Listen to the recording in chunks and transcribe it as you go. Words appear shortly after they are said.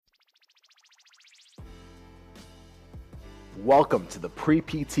Welcome to the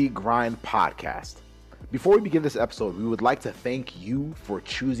Pre-PT Grind podcast. Before we begin this episode, we would like to thank you for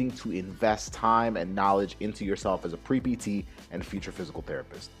choosing to invest time and knowledge into yourself as a pre-PT and future physical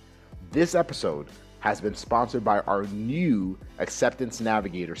therapist. This episode has been sponsored by our new Acceptance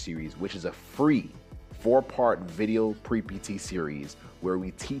Navigator series, which is a free 4-part video pre-PT series where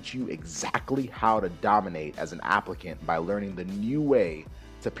we teach you exactly how to dominate as an applicant by learning the new way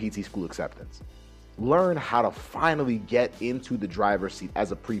to PT school acceptance. Learn how to finally get into the driver's seat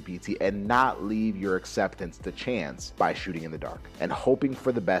as a pre-PT and not leave your acceptance to chance by shooting in the dark and hoping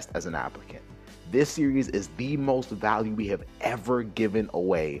for the best as an applicant. This series is the most value we have ever given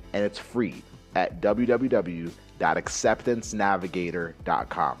away, and it's free at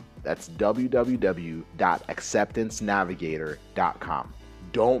www.acceptancenavigator.com. That's www.acceptancenavigator.com.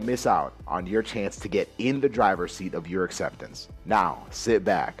 Don't miss out on your chance to get in the driver's seat of your acceptance. Now, sit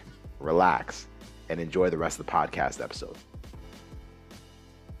back, relax, and enjoy the rest of the podcast episode.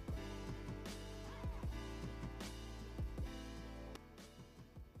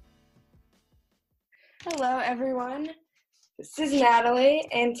 Hello, everyone. This is Natalie,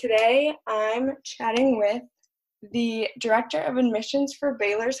 and today I'm chatting with the Director of Admissions for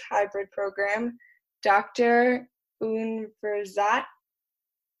Baylor's hybrid program, Dr. Unverzat.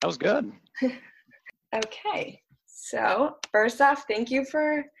 That was good. Okay, so first off, thank you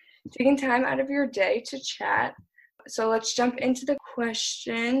for taking time out of your day to chat. So let's jump into the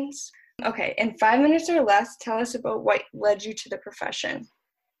questions. Okay, in 5 minutes or less, tell us about what led you to the profession.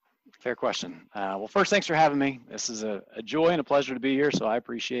 Fair question. Well, first, thanks for having me. This is a joy and a pleasure to be here, so I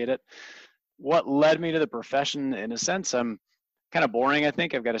appreciate it. What led me to the profession, in a sense, I'm kind of boring, I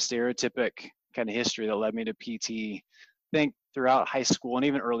think. I've got a stereotypic kind of history that led me to PT. I think throughout high school and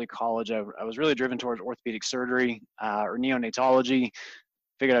even early college, I was really driven towards orthopedic surgery or neonatology.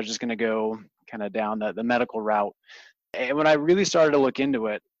 Figured I was just going to go kind of down the medical route. And when I really started to look into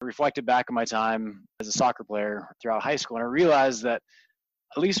it, I reflected back on my time as a soccer player throughout high school, and I realized that,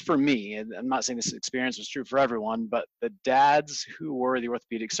 at least for me, and I'm not saying this experience was true for everyone, but the dads who were the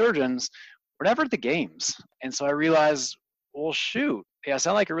orthopedic surgeons were never at the games. And so I realized, well, shoot, yeah, it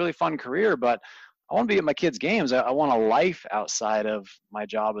sounded like a really fun career, but I want to be at my kids' games. I want a life outside of my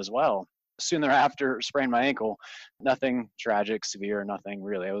job as well. Soon thereafter, sprained my ankle. Nothing tragic, severe, nothing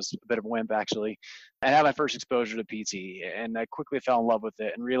really. I was a bit of a wimp, actually. I had my first exposure to PT, and I quickly fell in love with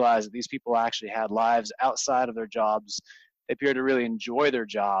it and realized that these people actually had lives outside of their jobs. They appeared to really enjoy their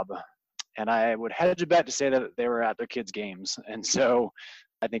job, and I would hedge a bet to say that they were at their kids' games. And so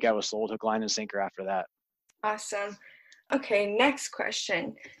I think I was sold hook, line, and sinker after that. Awesome. Okay, next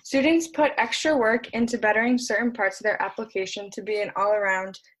question. Students put extra work into bettering certain parts of their application to be an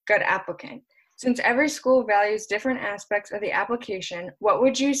all-around good applicant. Since every school values different aspects of the application, what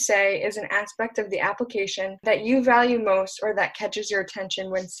would you say is an aspect of the application that you value most or that catches your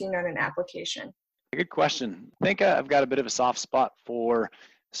attention when seen on an application? Good question. I think I've got a bit of a soft spot for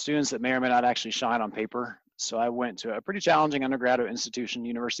students that may or may not actually shine on paper. So I went to a pretty challenging undergraduate institution,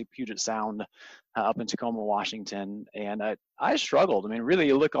 University of Puget Sound, up in Tacoma, Washington, and I struggled. I mean, really,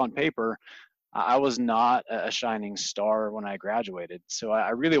 you look on paper, I was not a shining star when I graduated. So I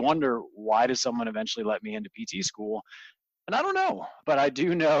really wonder, why does someone eventually let me into PT school? And I don't know, but I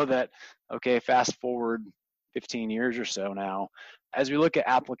do know that, okay, fast forward 15 years or so now, as we look at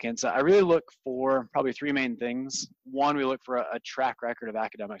applicants, I really look for probably 3 main things. One, we look for a track record of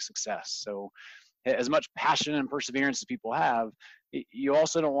academic success. So as much passion and perseverance as people have, you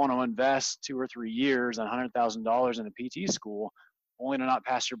also don't want to invest 2 or 3 years and $100,000 in a PT school only to not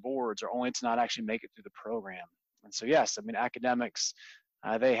pass your boards or only to not actually make it through the program. And so, yes, I mean, academics,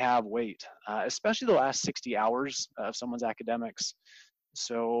 they have weight, especially the last 60 hours of someone's academics.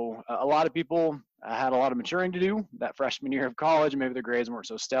 So a lot of people had a lot of maturing to do that freshman year of college. Maybe their grades weren't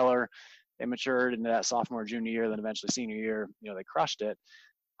so stellar. They matured into that sophomore, junior year, then eventually senior year, they crushed it.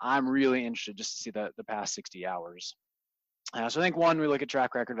 I'm really interested just to see the past 60 hours. So I think 1, we look at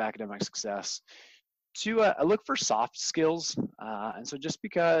track record of academic success. 2, I look for soft skills. And so just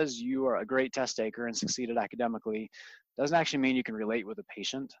because you are a great test taker and succeeded academically doesn't actually mean you can relate with a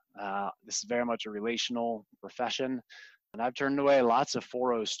patient. This is very much a relational profession. And I've turned away lots of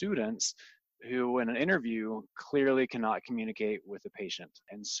 4.0 students who in an interview clearly cannot communicate with the patient.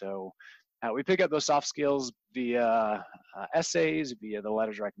 And so we pick up those soft skills via essays, via the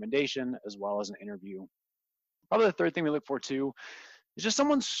letters of recommendation, as well as an interview. Probably the 3rd thing we look for too is just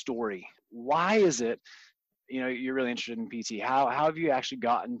someone's story. Why is it, you're really interested in PT? How have you actually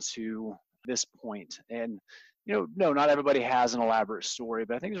gotten to this point? And no, not everybody has an elaborate story,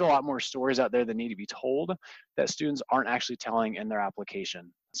 but I think there's a lot more stories out there that need to be told that students aren't actually telling in their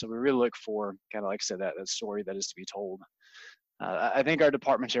application. So we really look for, kind of like I said, that story that is to be told. I think our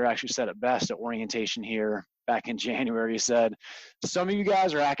department chair actually said it best at orientation here back in January. He said, some of you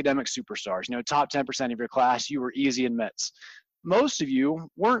guys are academic superstars. Top 10% of your class, you were easy in MITs. Most of you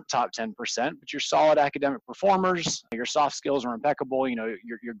weren't top 10%, but you're solid academic performers. Your soft skills are impeccable.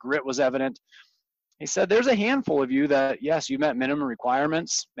 Your grit was evident. He said, there's a handful of you that, yes, you met minimum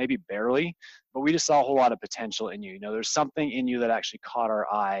requirements, maybe barely, but we just saw a whole lot of potential in you. There's something in you that actually caught our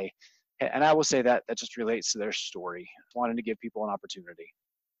eye. And I will say that just relates to their story, wanting to give people an opportunity.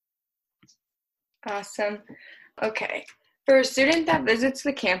 Awesome. Okay. For a student that visits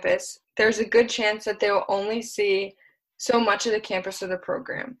the campus, there's a good chance that they will only see so much of the campus or the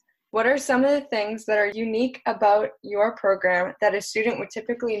program. What are some of the things that are unique about your program that a student would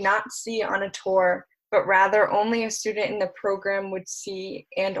typically not see on a tour, but rather only a student in the program would see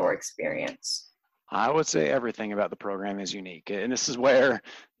and or experience? I would say everything about the program is unique. And this is where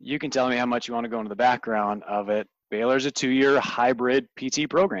you can tell me how much you want to go into the background of it. Baylor's a 2-year hybrid PT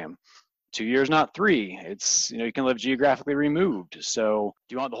program. 2 years, not 3. It's, you can live geographically removed. So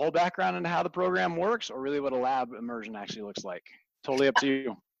do you want the whole background into how the program works, or really what a lab immersion actually looks like? Totally up to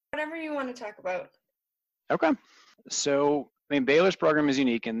you. Whatever you want to talk about. Okay. So, Baylor's program is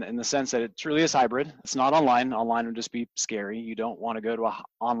unique in the sense that it really is hybrid. It's not online. Online would just be scary. You don't want to go to an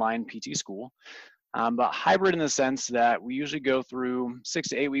online PT school. But hybrid in the sense that we usually go through 6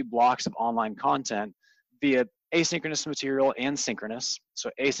 to 8 week blocks of online content via asynchronous material and synchronous. So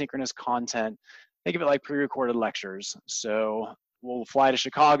asynchronous content, think of it like pre-recorded lectures. So we'll fly to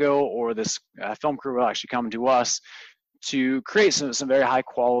Chicago, or this film crew will actually come to us to create some very high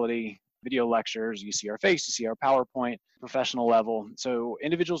quality video lectures. You see our face, you see our PowerPoint, professional level. So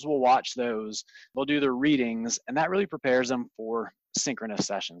individuals will watch those, they'll do their readings, and that really prepares them for synchronous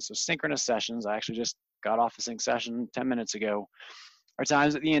sessions. So synchronous sessions, I actually just got off a sync session 10 minutes ago, are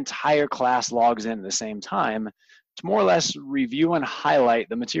times that the entire class logs in at the same time to more or less review and highlight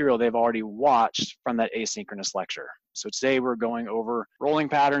the material they've already watched from that asynchronous lecture. So today we're going over rolling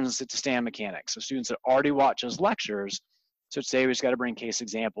patterns and sit-to-stand mechanics. So students that already watch those lectures, so today we just got to bring case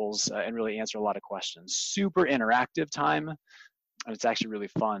examples and really answer a lot of questions. Super interactive time, and it's actually really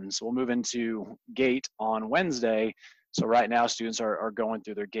fun. So we'll move into GATE on Wednesday. So right now students are going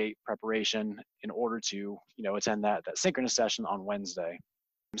through their GATE preparation in order to attend that synchronous session on Wednesday.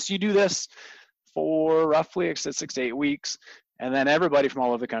 So you do this for roughly 6 to 8 weeks, and then everybody from all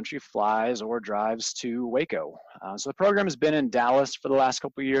over the country flies or drives to Waco. So the program has been in Dallas for the last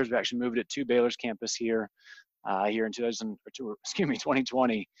couple of years. We actually moved it to Baylor's campus here in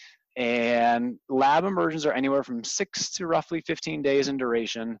 2020. And lab immersions are anywhere from 6 to roughly 15 days in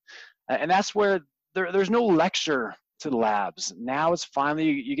duration. And that's where there's no lecture to the labs. Now it's finally,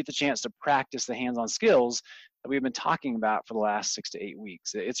 you get the chance to practice the hands-on skills that we've been talking about for the last 6 to 8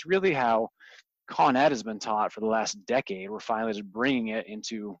 weeks. It's really how Con Ed has been taught for the last decade. We're finally just bringing it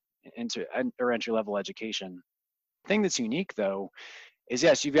into entry-level education. The thing that's unique though is,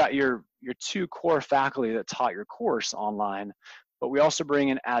 yes, you've got your 2 core faculty that taught your course online, but we also bring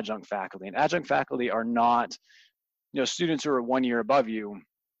in adjunct faculty. And adjunct faculty are not, students who are 1 year above you.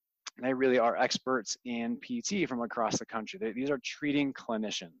 They really are experts in PT from across the country. These are treating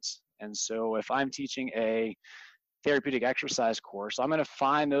clinicians. And so if I'm teaching a therapeutic exercise course, I'm going to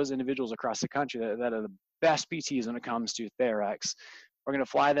find those individuals across the country that are the best PTs when it comes to TheraX. We're going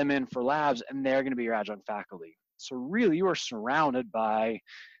to fly them in for labs, and they're going to be your adjunct faculty. So really, you are surrounded by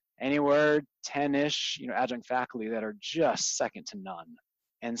anywhere 10-ish, adjunct faculty that are just second to none.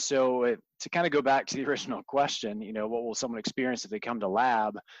 And so to kind of go back to the original question, what will someone experience if they come to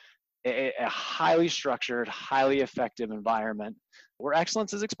lab? A highly structured, highly effective environment where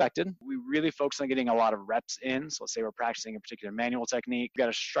excellence is expected. We really focus on getting a lot of reps in. So let's say we're practicing a particular manual technique. We've got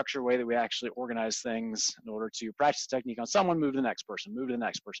a structured way that we actually organize things in order to practice the technique on someone, move to the next person, move to the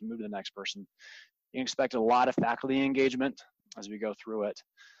next person, move to the next person. You can expect a lot of faculty engagement as we go through it.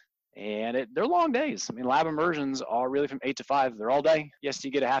 And they're long days. Lab immersions are really from 8 to 5. They're all day. Yes,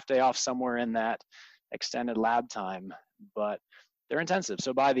 you get a half day off somewhere in that extended lab time, but they're intensive.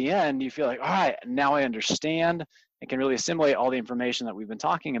 So by the end, you feel like, all right, now I understand and can really assimilate all the information that we've been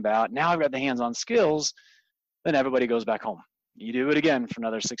talking about. Now I've got the hands-on skills. Then everybody goes back home. You do it again for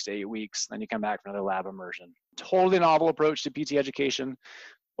another 6 to 8 weeks. Then you come back for another lab immersion. Totally novel approach to PT education.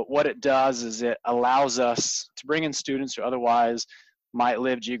 But what it does is it allows us to bring in students who otherwise might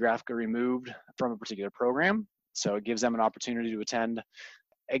live geographically removed from a particular program. So it gives them an opportunity to attend.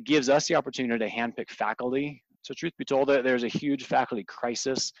 It gives us the opportunity to handpick faculty. So truth be told, there's a huge faculty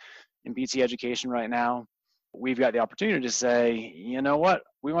crisis in PT education right now. We've got the opportunity to say, you know what,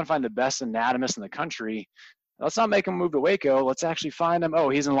 we want to find the best anatomists in the country Let's not make him move to Waco. Let's actually find him. Oh,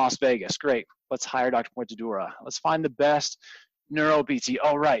 he's in Las Vegas. Great. Let's hire Dr. Pointadura. Let's find the best neuro PT.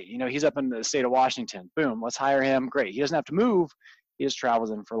 Oh, right. He's up in the state of Washington. Boom. Let's hire him. Great. He doesn't have to move. He just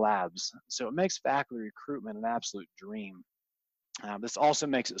travels in for labs. So it makes faculty recruitment an absolute dream. This also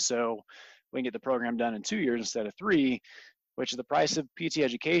makes it so we can get the program done in 2 years instead of 3, which is the price of PT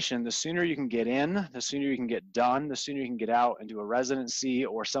education. The sooner you can get in, the sooner you can get done, the sooner you can get out and do a residency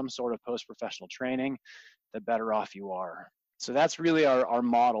or some sort of post-professional training, the better off you are. So that's really our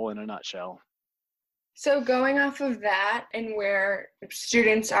model in a nutshell. So going off of that and where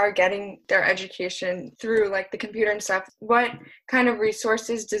students are getting their education through like the computer and stuff, what kind of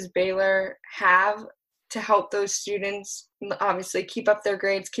resources does Baylor have to help those students obviously keep up their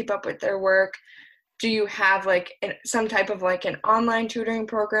grades, keep up with their work? Do you have like some type of like an online tutoring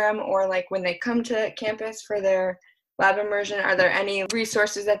program, or like when they come to campus for their lab immersion, are there any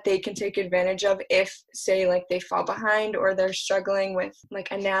resources that they can take advantage of if, say, like they fall behind or they're struggling with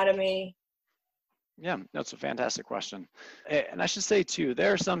like anatomy? Yeah, that's a fantastic question. And I should say too,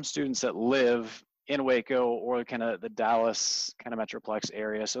 there are some students that live in Waco or kind of the Dallas kind of metroplex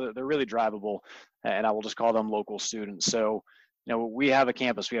area, so they're really drivable, and I will just call them local students. So, we have a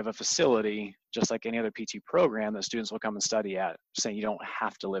campus, we have a facility, just like any other PT program that students will come and study at, saying you don't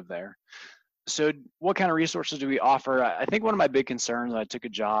have to live there. So what kind of resources do we offer? I think one of my big concerns when I took a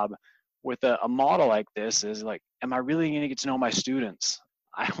job with a model like this is like, am I really going to get to know my students?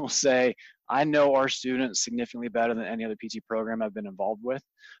 I will say I know our students significantly better than any other PT program I've been involved with,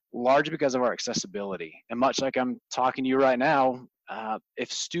 largely because of our accessibility. And much like I'm talking to you right now,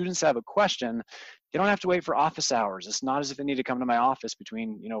 if students have a question, they don't have to wait for office hours. It's not as if they need to come to my office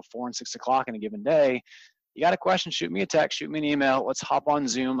between 4 and 6 o'clock in a given day. You got a question, shoot me a text, shoot me an email. Let's hop on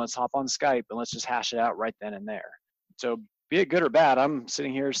Zoom, let's hop on Skype, and let's just hash it out right then and there. So be it good or bad, I'm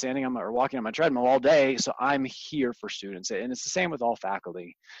sitting here standing on or walking on my treadmill all day, so I'm here for students. And it's the same with all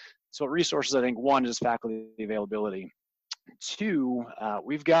faculty. So resources, I think, one is faculty availability. 2,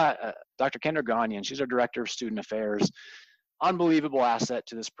 we've got Dr. Kendra Gagnon. She's our Director of Student Affairs. Unbelievable asset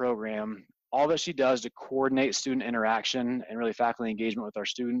to this program. All that she does to coordinate student interaction and really faculty engagement with our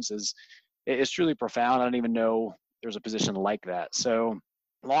students is truly profound. I don't even know there's a position like that. So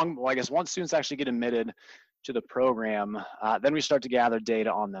I guess once students actually get admitted to the program, then we start to gather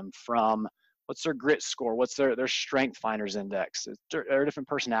data on them from what's their grit score, what's their strength finders index, there are different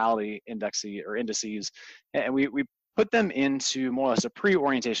personality indices, and we put them into more or less a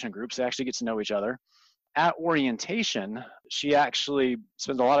pre-orientation group, so they actually get to know each other. At orientation, she actually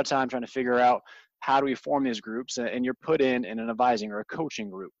spends a lot of time trying to figure out how do we form these groups, and you're put in an advising or a coaching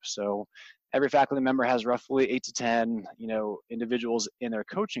group. So every faculty member has roughly 8 to 10, individuals in their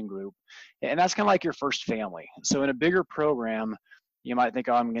coaching group, and that's kind of like your first family. So in a bigger program, you might think,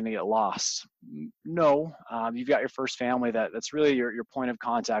 oh, I'm going to get lost. No, you've got your first family that's really your point of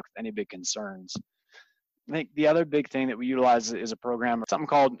contact with any big concerns. I think the other big thing that we utilize is a program, something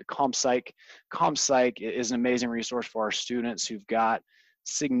called CompPsych. CompPsych is an amazing resource for our students who've got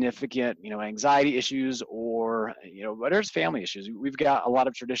significant, anxiety issues or, there's family issues. We've got a lot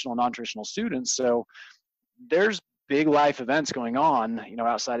of traditional and non-traditional students, so there's big life events going on,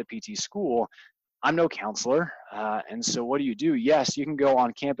 outside of PT school. I'm no counselor, and so what do? Yes, you can go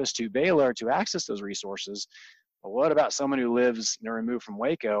on campus to Baylor to access those resources, but what about someone who lives, removed from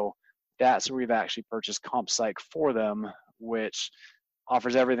Waco? That's where we've actually purchased CompPsych for them, which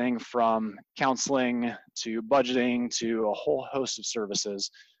offers everything from counseling to budgeting to a whole host of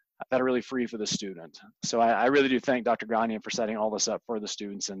services that are really free for the student. So I really do thank Dr. Gagnon for setting all this up for the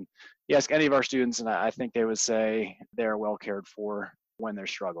students. And you ask any of our students, and I think they would say they're well cared for when they're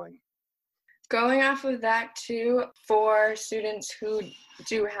struggling. Going off of that too, for students who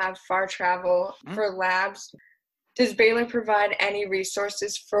do have far travel for labs, does Baylor provide any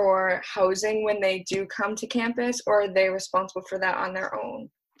resources for housing when they do come to campus, or are they responsible for that on their own?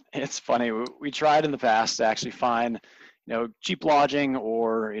 It's funny. We tried in the past to actually find, cheap lodging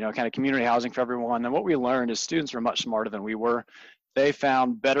or, kind of community housing for everyone. And what we learned is students were much smarter than we were. They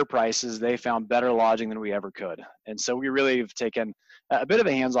found better prices. They found better lodging than we ever could. And so we really have taken a bit of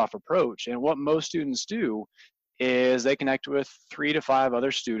a hands-off approach. And what most students do is they connect with 3 to 5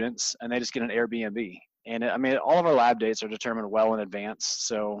 other students and they just get an Airbnb. And all of our lab dates are determined well in advance.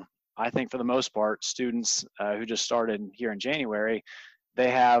 So I think for the most part, students who just started here in January,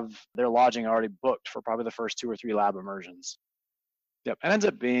 they have their lodging already booked for probably the first 2 or 3 lab immersions. Yep, it ends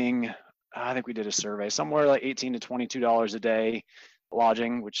up being, I think we did a survey, somewhere like $18 to $22 a day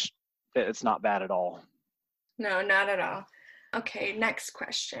lodging, which it's not bad at all. No, not at all. Okay, next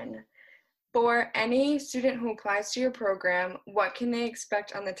question. For any student who applies to your program, what can they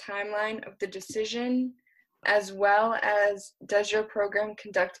expect on the timeline of the decision As well as, does your program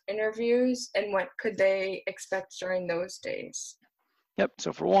conduct interviews, and what could they expect during those days? Yep.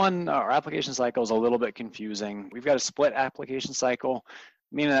 So for one, our application cycle is a little bit confusing. We've got a split application cycle,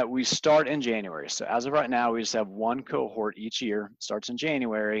 meaning that we start in January. So as of right now, we just have one cohort each year, starts in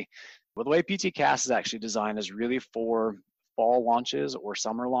January. But the way PTCast is actually designed is really for fall launches or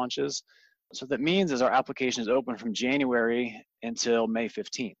summer launches. So what that means is our application is open from January until May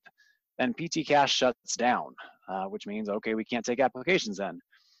 15th. Then PTCast shuts down, which means, okay, we can't take applications then.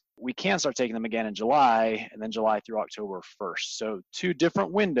 We can start taking them again in July, and then July through October 1st. So 2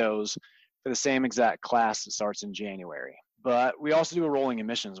 different windows for the same exact class that starts in January. But we also do a rolling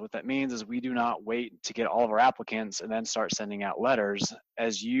admissions. What that means is we do not wait to get all of our applicants and then start sending out letters.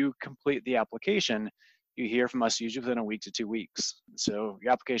 As you complete the application, you hear from us usually within a week to 2 weeks. So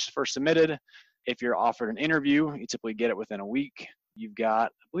your application is first submitted. If you're offered an interview, you typically get it within a week. You've got,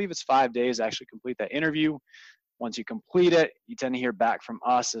 I believe it's 5 days to actually complete that interview. Once you complete it, you tend to hear back from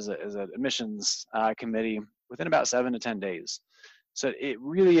us as an admissions committee within about 7 to 10 days. So it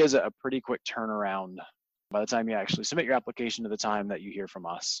really is a pretty quick turnaround by the time you actually submit your application to the time that you hear from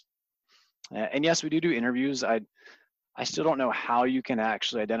us. And yes, we do interviews. I still don't know how you can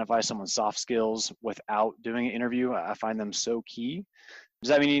actually identify someone's soft skills without doing an interview. I find them so key. Does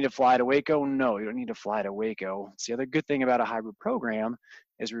that mean you need to fly to Waco? No, you don't need to fly to Waco. It's the other good thing about a hybrid program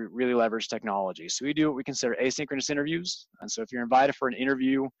is we really leverage technology. So we do what we consider asynchronous interviews. And so if you're invited for an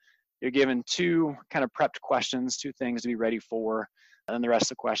interview, you're given 2 kind of prepped questions, 2 things to be ready for, and then the rest of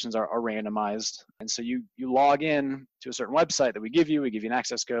the questions are randomized. And so you log in to a certain website that we give you an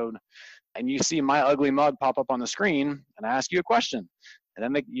access code, and you see my ugly mug pop up on the screen, and I ask you a question.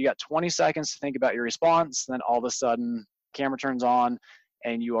 And then you got 20 seconds to think about your response, then all of a sudden, camera turns on,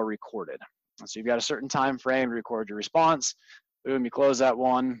 and you are recorded. So you've got a certain time frame to record your response. Boom, you close that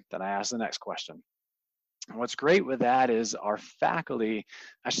one, then I ask the next question. And what's great with that is our faculty,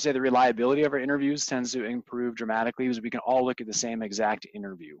 I should say the reliability of our interviews tends to improve dramatically because we can all look at the same exact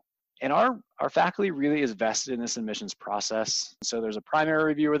interview. And our faculty really is vested in this admissions process. So there's a primary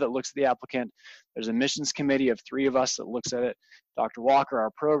reviewer that looks at the applicant. There's an admissions committee of 3 of us that looks at it. Dr. Walker, our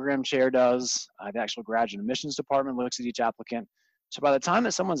program chair, does. The actual graduate admissions department looks at each applicant. So by the time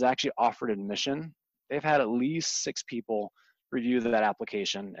that someone's actually offered admission, they've had at least 6 people review that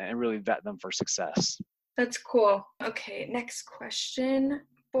application and really vet them for success. That's cool. Okay, next question.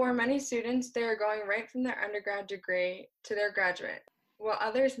 For many students, they are going right from their undergrad degree to their graduate, while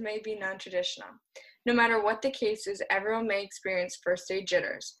others may be non-traditional. No matter what the case is, everyone may experience first day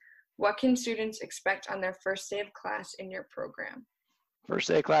jitters. What can students expect on their first day of class in your program? First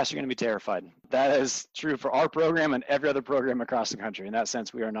day of class, you're going to be terrified. That is true for our program and every other program across the country. In that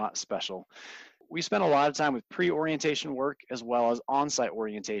sense, we are not special. We spend a lot of time with pre-orientation work as well as on-site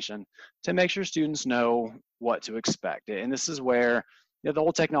orientation to make sure students know what to expect. And this is where the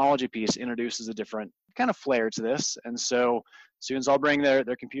whole technology piece introduces a different kind of flair to this. And so students all bring their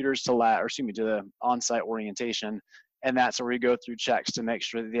computers to the on-site orientation, and that's where we go through checks to make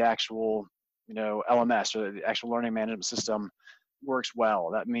sure that the actual LMS or the actual learning management system works well.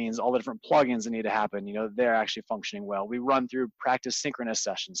 That means all the different plugins that need to happen, they're actually functioning well. We run through practice synchronous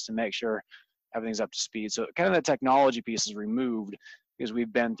sessions to make sure everything's up to speed. So kind of the technology piece is removed because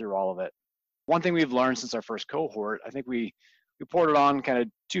we've been through all of it. One thing we've learned since our first cohort, I think we poured it on kind of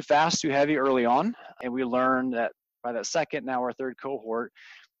too fast, too heavy early on. And we learned that by that second, now our third cohort,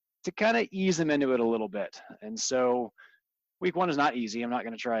 to kind of ease them into it a little bit. And so week 1 is not easy. I'm not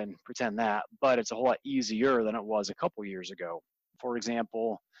going to try and pretend that, but it's a whole lot easier than it was a couple years ago. For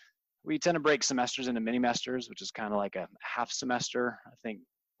example, we tend to break semesters into mini-mesters, which is kind of like a half semester. I think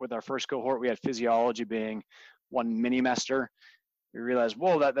with our first cohort, we had physiology being 1 mini-mester. We realized,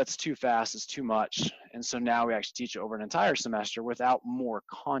 whoa, that's too fast, it's too much. And so now we actually teach it over an entire semester without more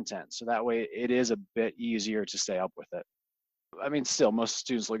content. So that way it is a bit easier to stay up with it. I mean, still, most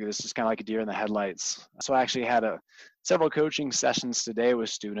students look at this just kind of like a deer in the headlights. So I actually had several coaching sessions today with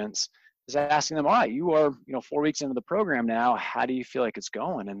students, just asking them, all right, you are 4 weeks into the program now, how do you feel like it's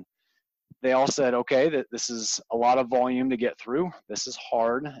going? And they all said, okay, that this is a lot of volume to get through. This is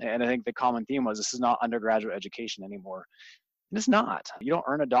hard. And I think the common theme was this is not undergraduate education anymore. And it's not. You don't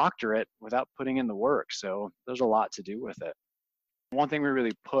earn a doctorate without putting in the work. So there's a lot to do with it. One thing we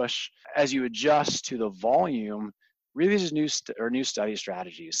really push as you adjust to the volume, really is new study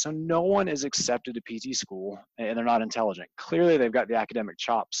strategies. So no one is accepted to PT school and they're not intelligent. Clearly they've got the academic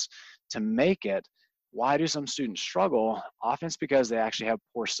chops to make it. Why do some students struggle? Often it's because they actually have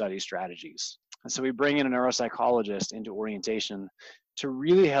poor study strategies. And so we bring in a neuropsychologist into orientation to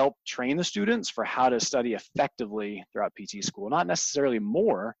really help train the students for how to study effectively throughout PT school. Not necessarily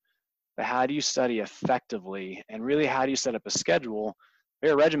more, but how do you study effectively, and really how do you set up a schedule,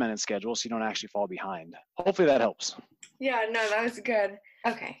 very regimented schedule, so you don't actually fall behind. Hopefully that helps. Yeah, no, that was good.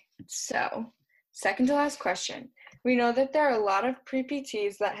 Okay, so second to last question. We know that there are a lot of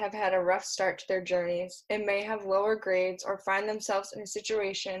pre-PTs that have had a rough start to their journeys and may have lower grades or find themselves in a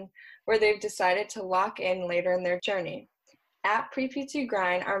situation where they've decided to lock in later in their journey. At Pre-PT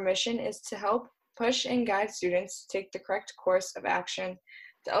Grind, our mission is to help push and guide students to take the correct course of action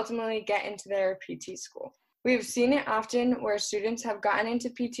to ultimately get into their PT school. We have seen it often where students have gotten into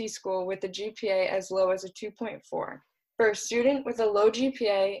PT school with a GPA as low as a 2.4. For a student with a low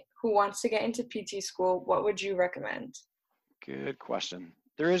GPA who wants to get into PT school, what would you recommend? Good question.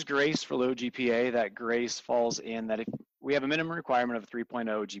 There is grace for low GPA. That grace falls in that if we have a minimum requirement of 3.0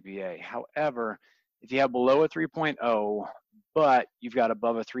 GPA. However, if you have below a 3.0, but you've got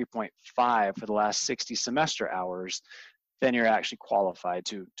above a 3.5 for the last 60 semester hours, then you're actually qualified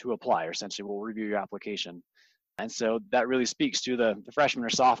to apply, or essentially we'll review your application. And so that really speaks to the freshman or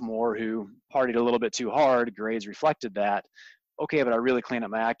sophomore who partied a little bit too hard, grades reflected that. Okay, but I really cleaned up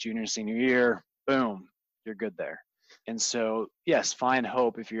my act junior and senior year, boom, you're good there. And so, yes, find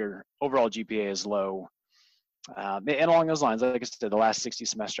hope if your overall GPA is low. And along those lines, like I said, the last 60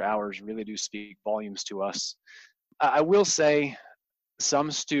 semester hours really do speak volumes to us. I will say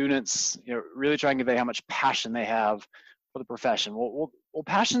some students, really try and convey how much passion they have for the profession. Well,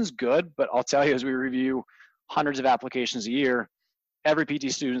 passion's good, but I'll tell you, as we review hundreds of applications a year, every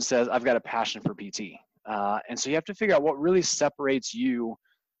PT student says, I've got a passion for PT. And so you have to figure out what really separates you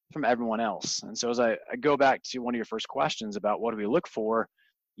from everyone else. And so as I go back to one of your first questions about what do we look for,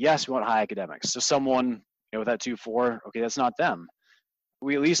 yes, we want high academics. So someone with that 2.4, okay, that's not them.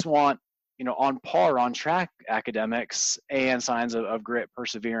 We at least want, on par, on track academics and signs of grit,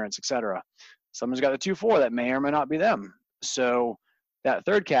 perseverance, etc. Someone's got the 2.4, that may or may not be them. So that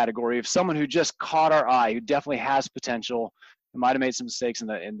third category of someone who just caught our eye, who definitely has potential, who might have made some mistakes in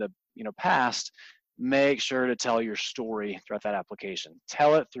the past, make sure to tell your story throughout that application.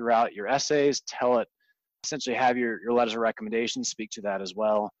 Tell it throughout your essays. Tell it, essentially have your letters of recommendation speak to that as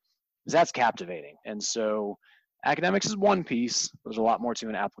well, because that's captivating. And so academics is one piece. There's a lot more to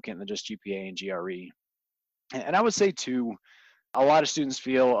an applicant than just GPA and GRE. And I would say too, a lot of students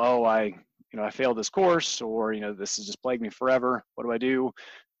feel, oh, I failed this course, or, this has just plagued me forever. What do I do?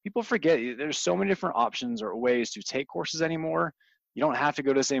 People forget there's so many different options or ways to take courses anymore. You don't have to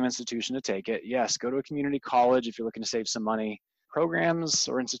go to the same institution to take it. Yes, go to a community college if you're looking to save some money. Programs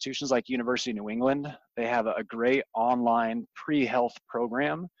or institutions like University of New England, they have a great online pre-health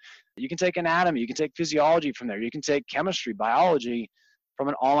program. You can take anatomy, you can take physiology from there, you can take chemistry, biology from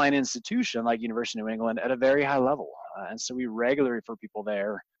an online institution like University of New England at a very high level. And so we regularly refer people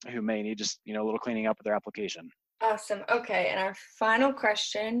there who may need just a little cleaning up with their application. Awesome. Okay, and our final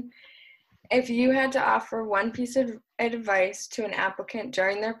question: if you had to offer one piece of advice to an applicant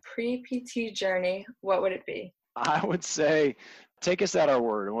during their pre-PT journey, what would it be? I would say, take us at our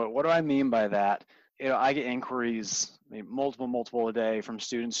word. What do I mean by that? I get inquiries, multiple a day from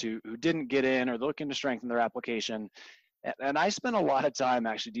students who didn't get in or looking to strengthen their application. And I spend a lot of time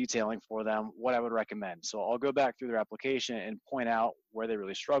actually detailing for them what I would recommend. So I'll go back through their application and point out where they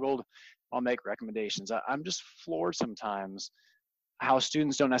really struggled. I'll make recommendations. I'm just floored sometimes how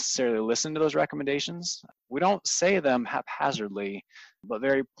students don't necessarily listen to those recommendations. We don't say them haphazardly, but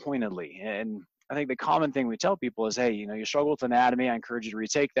very pointedly. And I think the common thing we tell people is, hey, you struggle with anatomy, I encourage you to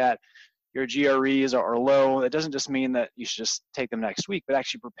retake that. Your GREs are low. It doesn't just mean that you should just take them next week, but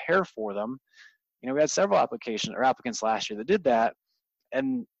actually prepare for them. We had several applicants last year that did that,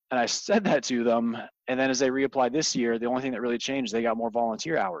 and I said that to them, and then as they reapplied this year, the only thing that really changed, they got more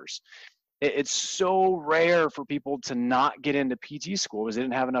volunteer hours. It's so rare for people to not get into PT school because they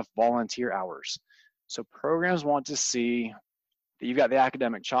didn't have enough volunteer hours. So programs want to see that you've got the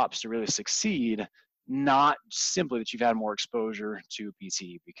academic chops to really succeed, not simply that you've had more exposure to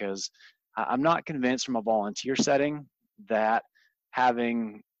PT, because I'm not convinced from a volunteer setting that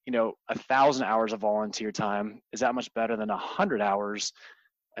having 1,000 hours of volunteer time is that much better than 100 hours.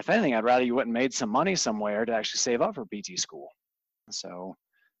 If anything, I'd rather you went and made some money somewhere to actually save up for PT school. So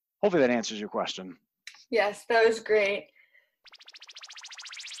hopefully that answers your question. Yes, that was great.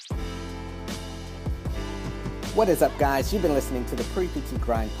 What is up, guys? You've been listening to the Pre-PT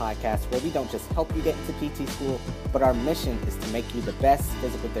Grind podcast, where we don't just help you get into PT school, but our mission is to make you the best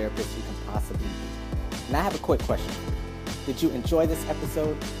physical therapist you can possibly be. And I have a quick question for you. Did you enjoy this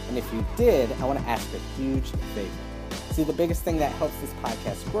episode? And if you did, I want to ask a huge favor. See, the biggest thing that helps this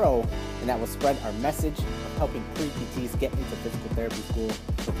podcast grow, and that will spread our message of helping pre-PTs get into physical therapy school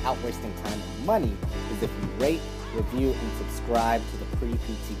without wasting time and money, is if you rate, review, and subscribe to the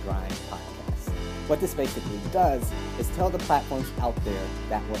Pre-PT Grind podcast. What this basically does is tell the platforms out there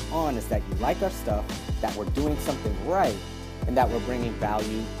that we're on is that you like our stuff, that we're doing something right, and that we're bringing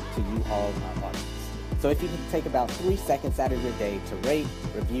value to you all, our audience. So if you can take about 3 seconds out of your day to rate,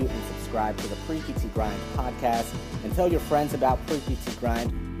 review, and subscribe to the Pre-PT Grind podcast and tell your friends about Pre-PT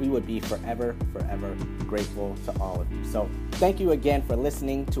Grind, we would be forever, forever grateful to all of you. So thank you again for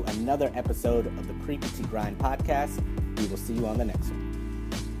listening to another episode of the Pre-PT Grind podcast. We will see you on the next one.